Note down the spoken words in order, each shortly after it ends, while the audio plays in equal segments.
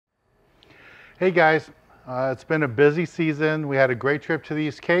Hey guys, it's been a busy season. We had a great trip to the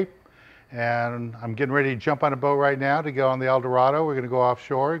East Cape, and I'm getting ready to jump on a boat right now to go on the El Dorado. We're going to go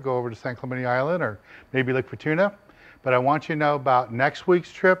offshore, go over to San Clemente Island, or maybe look for tuna. But I want you to know about next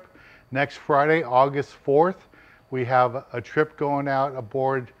week's trip. Next Friday, August 4th, we have a trip going out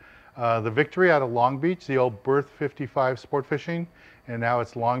aboard the Victory out of Long Beach, the old Berth 55 sport fishing, and now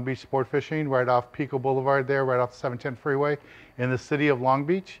it's Long Beach Sport Fishing right off Pico Boulevard there, right off the 710 freeway in the city of Long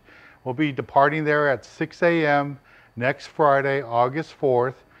Beach. We'll be departing there at 6 a.m. next Friday, August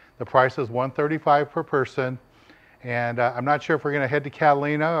 4th. The price is $135 per person. And I'm not sure if we're going to head to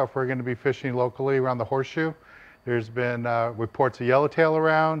Catalina or if we're going to be fishing locally around the Horseshoe. There's been reports of yellowtail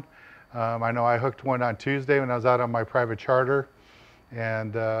around. I know I hooked one on Tuesday when I was out on my private charter,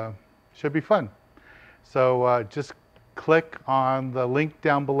 and should be fun. So just click on the link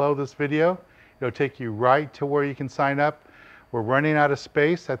down below this video. It'll take you right to where you can sign up. We're running out of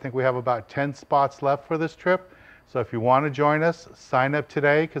space. I think we have about 10 spots left for this trip. So if you want to join us, sign up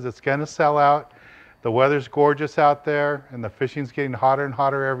today because it's going to sell out. The weather's gorgeous out there and the fishing's getting hotter and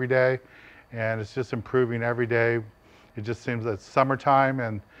hotter every day. And it's just improving every day. It just seems that it's summertime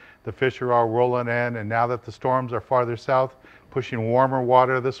and the fish are all rolling in. And now that the storms are farther south, pushing warmer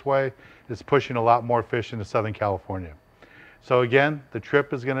water this way, it's pushing a lot more fish into Southern California. So again, the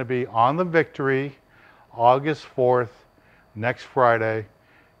trip is going to be on the Victory, August 4th. Next Friday.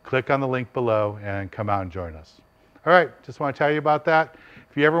 Click on the link below and come out and join us. All right, just want to tell you about that.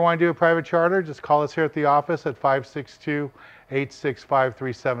 If you ever want to do a private charter, just call us here at the office at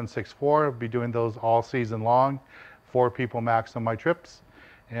 562-865-3764. I'll be doing those all season long. 4 people max on my trips.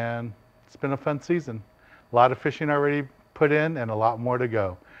 And it's been a fun season. A lot of fishing already put in and a lot more to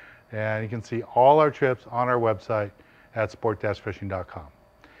go. And you can see all our trips on our website at sport-fishing.com.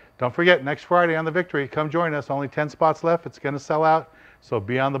 Don't forget, next Friday on the Victory, come join us. Only 10 spots left. It's going to sell out. So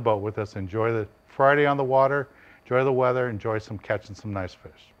be on the boat with us. Enjoy the Friday on the water. Enjoy the weather. Enjoy catching some nice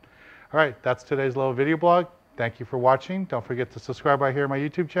fish. All right, that's today's little video blog. Thank you for watching. Don't forget to subscribe right here on my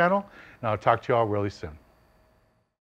YouTube channel. And I'll talk to you all really soon.